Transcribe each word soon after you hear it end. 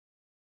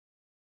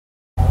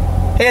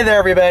Hey there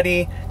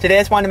everybody! Today I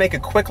just wanted to make a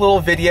quick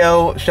little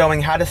video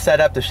showing how to set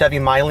up the Chevy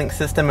MyLink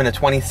system in a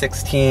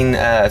 2016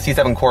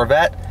 C7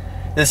 Corvette.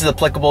 This is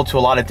applicable to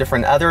a lot of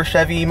different other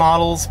Chevy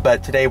models,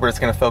 but today we're just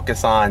going to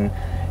focus on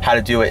how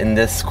to do it in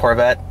this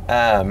Corvette.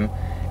 Going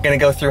to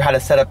go through how to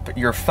set up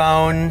your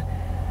phone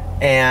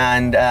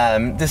and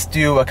just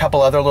do a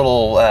couple other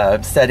little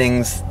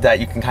settings that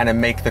you can kind of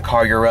make the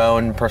car your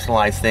own,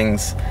 personalize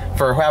things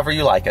for however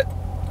you like it.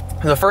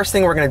 The first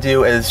thing we're going to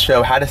do is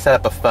show how to set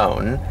up a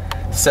phone.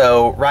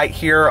 So right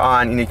here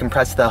on, you can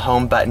press the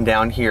home button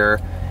down here,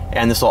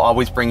 and this will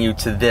always bring you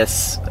to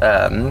this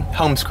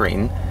home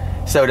screen.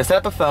 So to set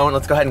up a phone,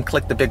 let's go ahead and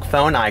click the big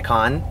phone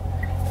icon,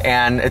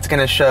 and it's going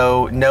to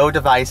show no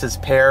devices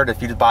paired.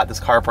 If you just bought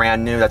this car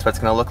brand new, that's what it's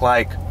going to look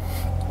like.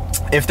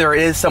 If there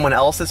is someone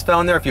else's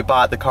phone there, if you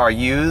bought the car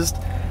used,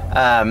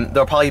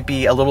 there'll probably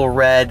be a little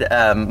red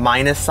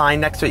minus sign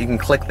next to it. You can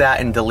click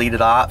that and delete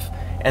it off,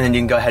 and then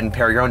you can go ahead and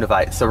pair your own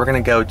device. So we're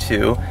going to go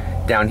to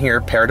down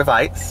here, pair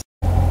device.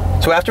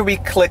 So after we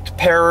clicked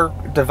pair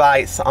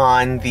device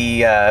on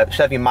the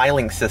Chevy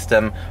MyLink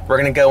system, we're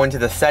going to go into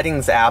the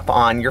settings app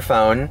on your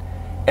phone,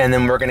 and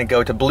then we're going to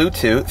go to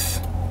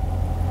Bluetooth,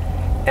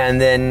 and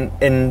then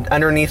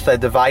underneath the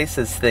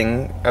devices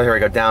thing, oh here we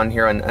go, down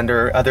here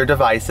under other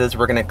devices,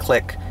 we're going to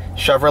click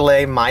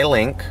Chevrolet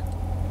MyLink.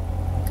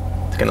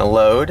 It's going to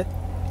load,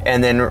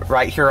 and then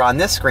right here on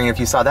this screen, if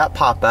you saw that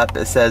pop up,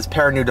 it says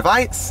pair new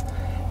device,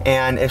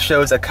 and it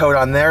shows a code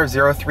on there,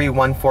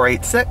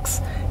 031486.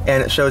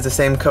 And it shows the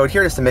same code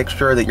here just to make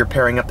sure that you're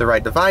pairing up the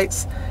right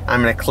device.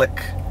 I'm going to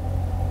click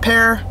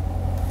pair,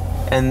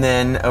 and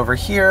then over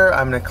here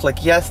I'm going to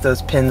click yes,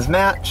 those pins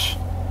match,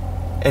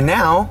 and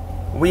now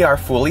we are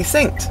fully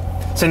synced.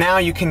 So now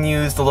you can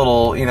use the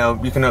little,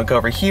 you can go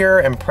over here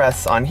and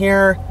press on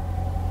here,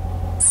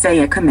 say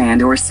a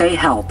command or say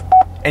help,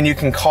 and you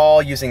can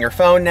call using your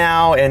phone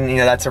now, and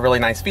that's a really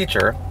nice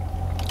feature.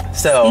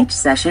 So each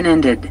session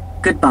ended.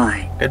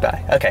 Goodbye.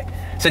 Goodbye. Okay,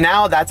 so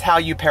now that's how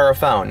you pair a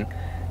phone.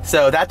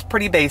 So that's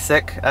pretty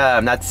basic.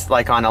 That's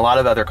like on a lot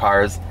of other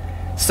cars.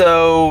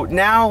 So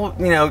now,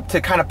 to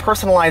kind of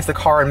personalize the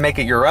car and make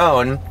it your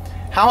own,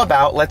 how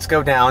about let's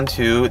go down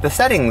to the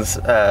settings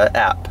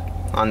app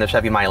on the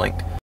Chevy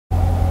MyLink.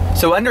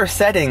 So under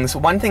settings,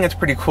 one thing that's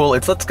pretty cool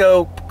is let's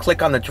go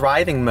click on the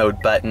driving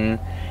mode button.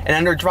 And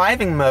under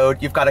driving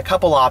mode, you've got a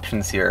couple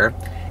options here.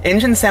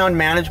 Engine sound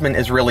management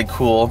is really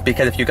cool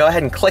because if you go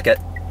ahead and click it,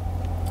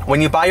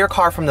 when you buy your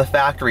car from the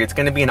factory, it's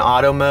going to be in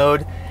auto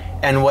mode.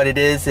 And what it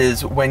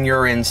is when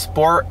you're in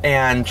sport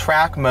and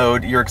track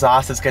mode, your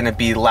exhaust is going to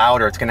be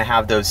louder. It's going to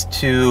have those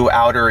two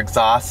outer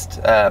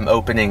exhaust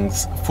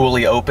openings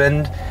fully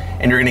opened,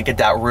 and you're going to get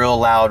that real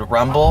loud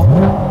rumble.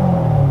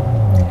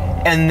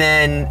 And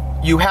then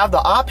you have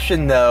the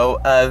option,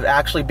 though, of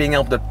actually being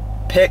able to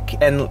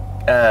pick and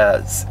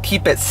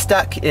keep it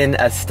stuck in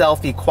a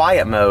stealthy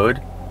quiet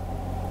mode.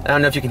 I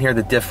don't know if you can hear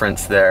the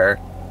difference there.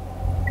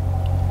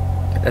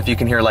 If you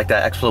can hear like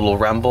that extra little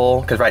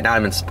rumble, because right now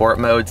I'm in sport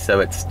mode, so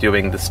it's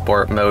doing the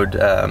sport mode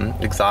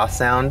exhaust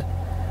sound,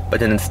 but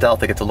then in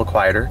stealth it gets a little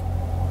quieter.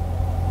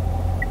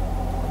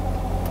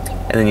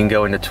 And then you can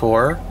go into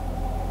tour,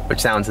 which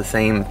sounds the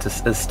same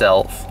as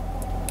stealth.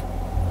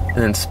 And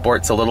then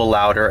sport's a little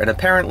louder, and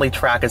apparently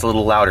track is a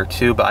little louder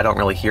too, but I don't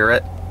really hear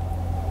it.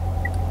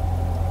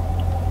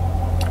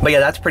 But yeah,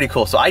 that's pretty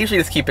cool. So I usually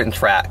just keep it in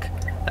track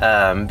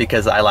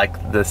because I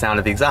like the sound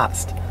of the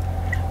exhaust.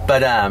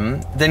 But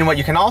then what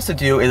you can also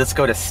do is let's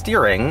go to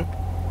steering,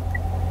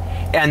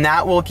 and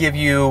that will give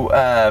you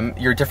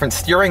your different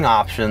steering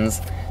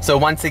options. So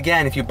once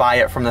again, if you buy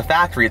it from the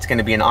factory, it's going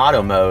to be in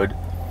auto mode.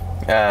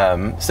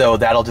 So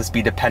that'll just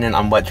be dependent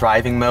on what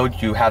driving mode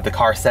you have the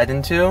car set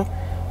into.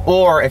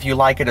 Or if you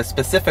like it a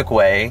specific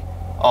way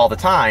all the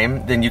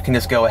time, then you can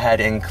just go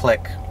ahead and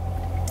click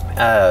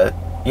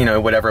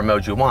whatever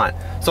mode you want.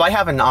 So I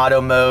have an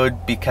auto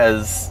mode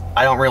because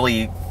I don't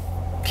really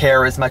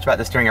care as much about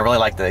the steering. I really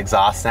like the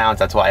exhaust sounds.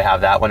 That's why I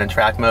have that one in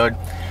track mode.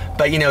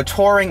 But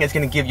touring is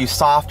going to give you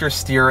softer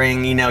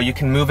steering. You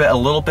can move it a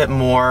little bit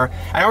more.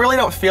 I really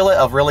don't feel it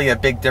of really a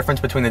big difference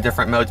between the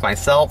different modes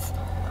myself.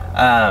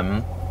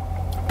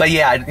 But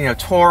yeah,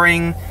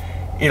 touring,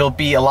 it'll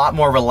be a lot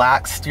more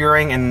relaxed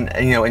steering, and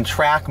in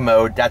track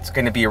mode, that's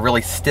going to be a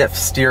really stiff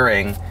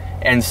steering.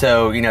 And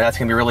so that's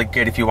going to be really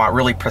good if you want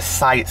really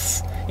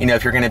precise.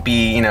 If you're going to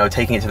be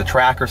taking it to the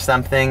track or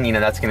something,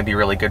 that's going to be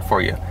really good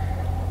for you.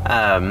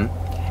 And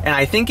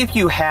I think if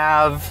you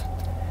have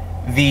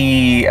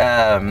the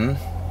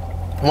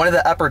one of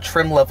the upper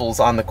trim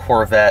levels on the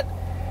Corvette,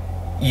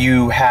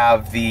 you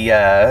have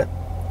the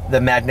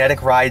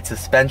magnetic ride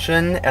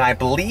suspension, and I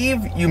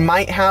believe you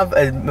might have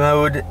a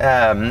mode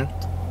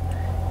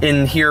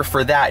in here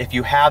for that if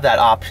you have that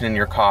option in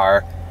your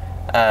car,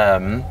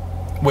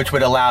 which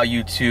would allow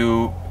you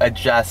to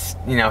adjust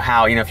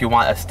how if you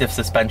want a stiff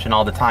suspension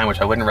all the time, which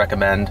I wouldn't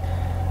recommend.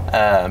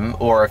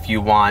 Or if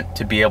you want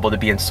to be able to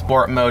be in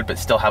sport mode but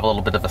still have a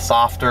little bit of a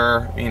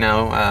softer,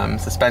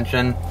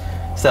 suspension.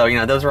 So,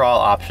 those are all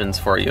options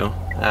for you.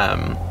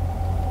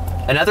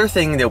 Another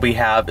thing that we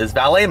have is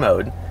valet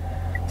mode.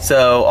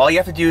 So all you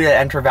have to do to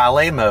enter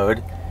valet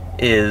mode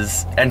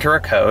is enter a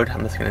code.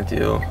 I'm just going to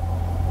do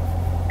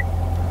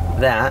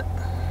that.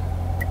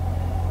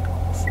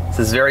 This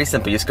is very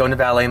simple. You just go into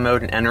valet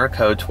mode and enter a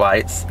code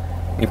twice.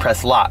 You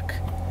press lock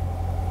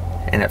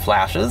and it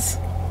flashes.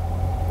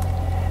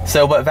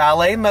 So what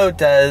valet mode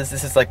does,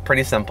 this is like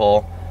pretty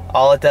simple.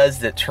 All it does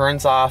is it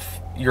turns off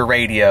your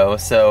radio,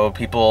 so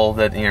people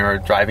that are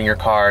driving your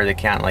car, they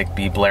can't like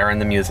be blaring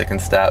the music and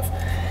stuff.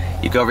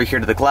 You go over here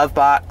to the glove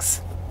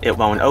box. It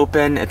won't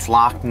open. It's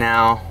locked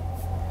now.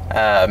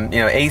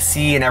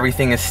 AC and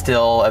everything is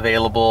still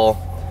available.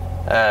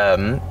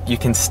 You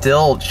can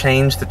still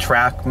change the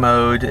track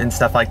mode and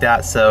stuff like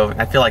that. So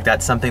I feel like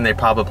that's something they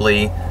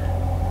probably,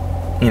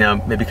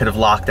 maybe could have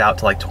locked out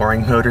to like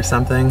touring mode or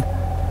something,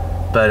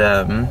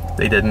 but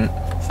they didn't,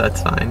 so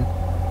that's fine.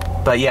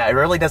 But yeah, it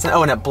really doesn't.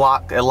 Oh, and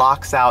it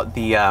locks out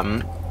the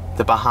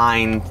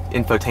behind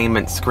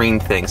infotainment screen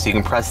thing, so you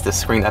can press the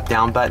screen up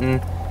down button.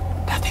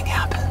 Nothing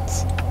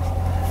happens.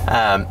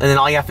 And then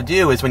all you have to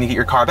do is when you get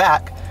your car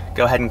back,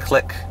 go ahead and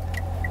click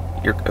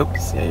your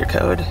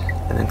code,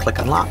 and then click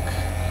unlock.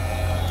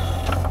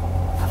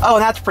 Oh,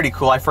 and that's pretty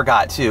cool. I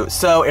forgot too.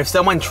 So if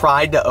someone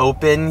tried to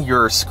open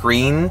your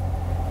screen,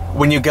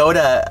 when you go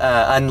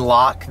to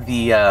unlock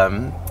the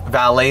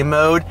valet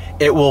mode,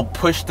 it will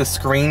push the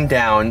screen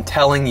down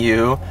telling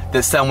you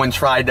that someone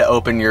tried to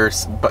open your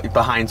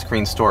behind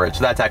screen storage.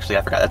 So that's actually,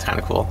 I forgot, that's kind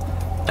of cool.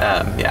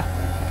 Yeah.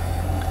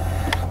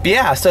 But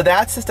yeah, so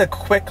that's just a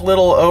quick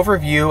little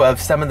overview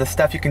of some of the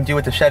stuff you can do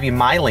with the Chevy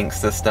MyLink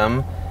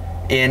system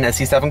in a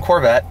C7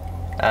 Corvette.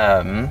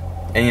 And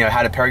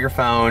how to pair your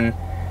phone.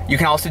 You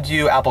can also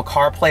do Apple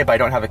CarPlay, but I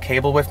don't have a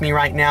cable with me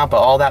right now. But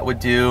all that would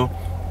do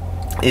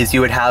is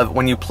you would have,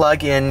 when you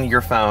plug in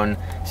your phone,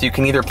 so you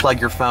can either plug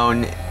your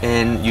phone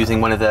in using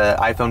one of the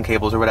iPhone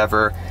cables or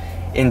whatever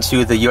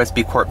into the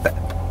USB port, the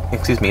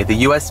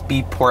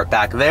USB port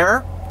back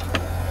there,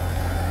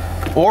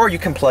 or you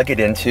can plug it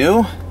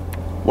into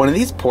one of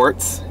these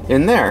ports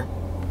in there.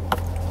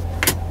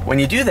 When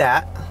you do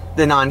that,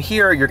 then on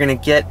here you're going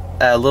to get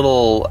a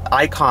little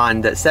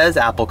icon that says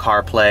Apple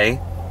CarPlay,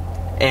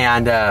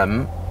 and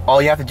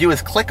all you have to do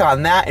is click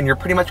on that, and you're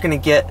pretty much going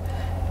to get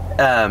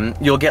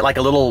you'll get like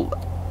a little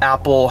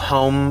Apple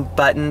home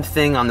button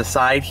thing on the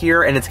side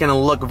here, and it's going to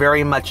look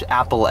very much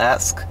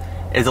Apple-esque.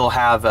 It'll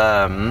have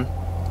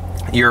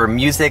your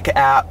music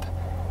app,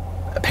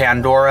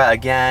 Pandora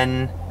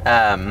again,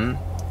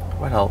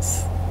 what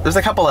else? There's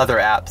a couple other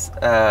apps.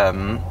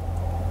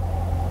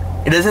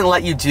 It doesn't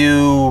let you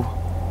do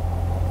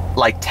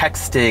like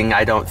texting,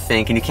 I don't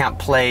think, and you can't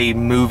play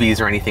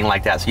movies or anything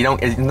like that. So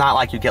it's not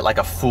like you get like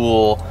a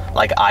full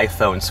like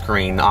iPhone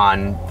screen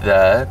on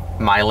the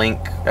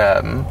MyLink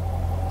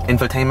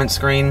infotainment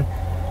screen.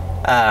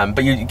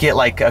 But you get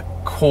like a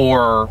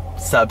core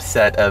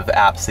subset of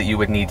apps that you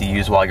would need to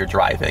use while you're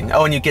driving.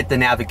 Oh, and you get the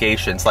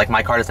navigation. So like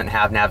my car doesn't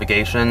have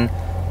navigation.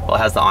 Well, it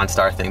has the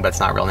OnStar thing, but it's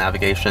not real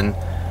navigation.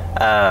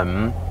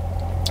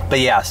 But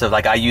yeah, so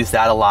like I use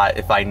that a lot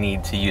if I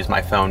need to use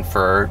my phone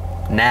for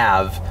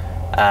nav.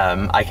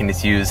 I can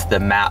just use the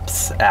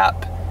Maps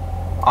app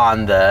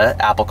on the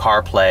Apple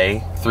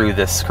CarPlay through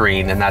this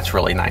screen, and that's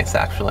really nice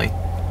actually.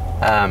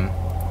 But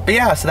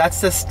yeah, so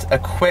that's just a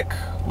quick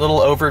little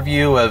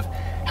overview of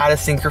how to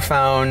sync your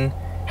phone,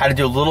 how to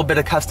do a little bit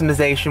of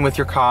customization with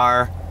your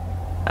car.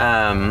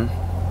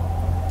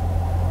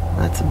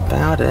 That's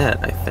about it,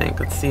 I think.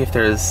 Let's see if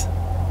there's...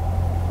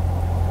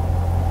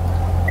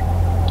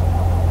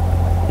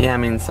 Yeah, I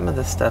mean, some of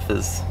this stuff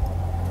is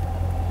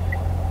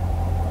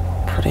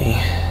pretty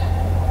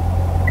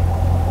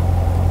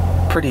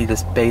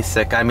just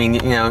basic. I mean,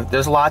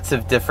 there's lots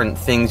of different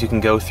things you can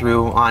go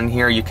through on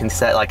here. You can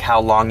set like how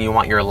long you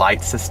want your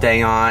lights to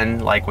stay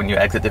on, like when you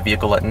exit the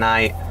vehicle at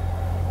night.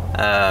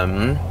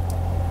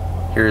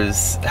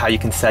 Here's how you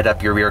can set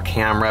up your rear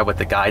camera with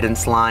the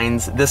guidance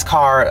lines. This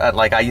car,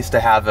 like I used to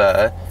have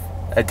a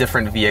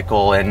different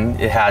vehicle, and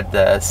it had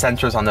the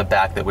sensors on the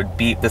back that would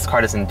beep. This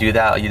car doesn't do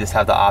that. You just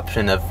have the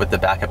option of, with the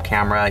backup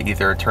camera,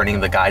 either turning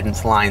the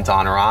guidance lines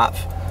on or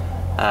off.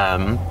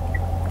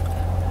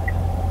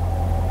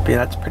 But yeah,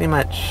 that's pretty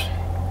much,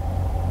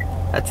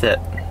 that's it.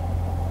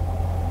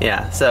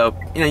 Yeah, so,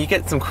 you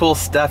get some cool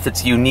stuff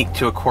that's unique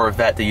to a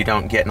Corvette that you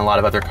don't get in a lot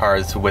of other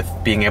cars, with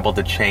being able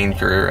to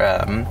change your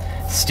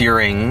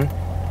steering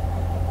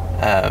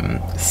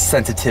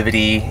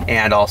sensitivity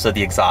and also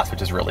the exhaust,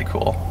 which is really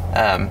cool.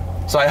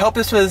 So I hope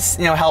this was,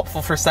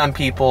 helpful for some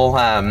people.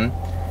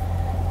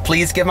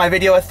 Please give my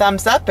video a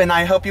thumbs up, and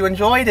I hope you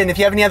enjoyed. And if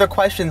you have any other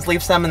questions,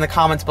 leave some in the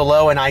comments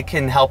below, and I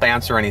can help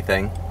answer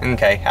anything.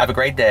 Okay, have a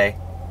great day.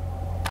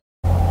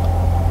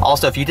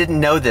 Also, if you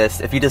didn't know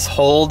this, if you just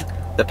hold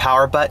the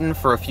power button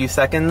for a few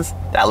seconds,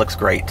 that looks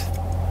great.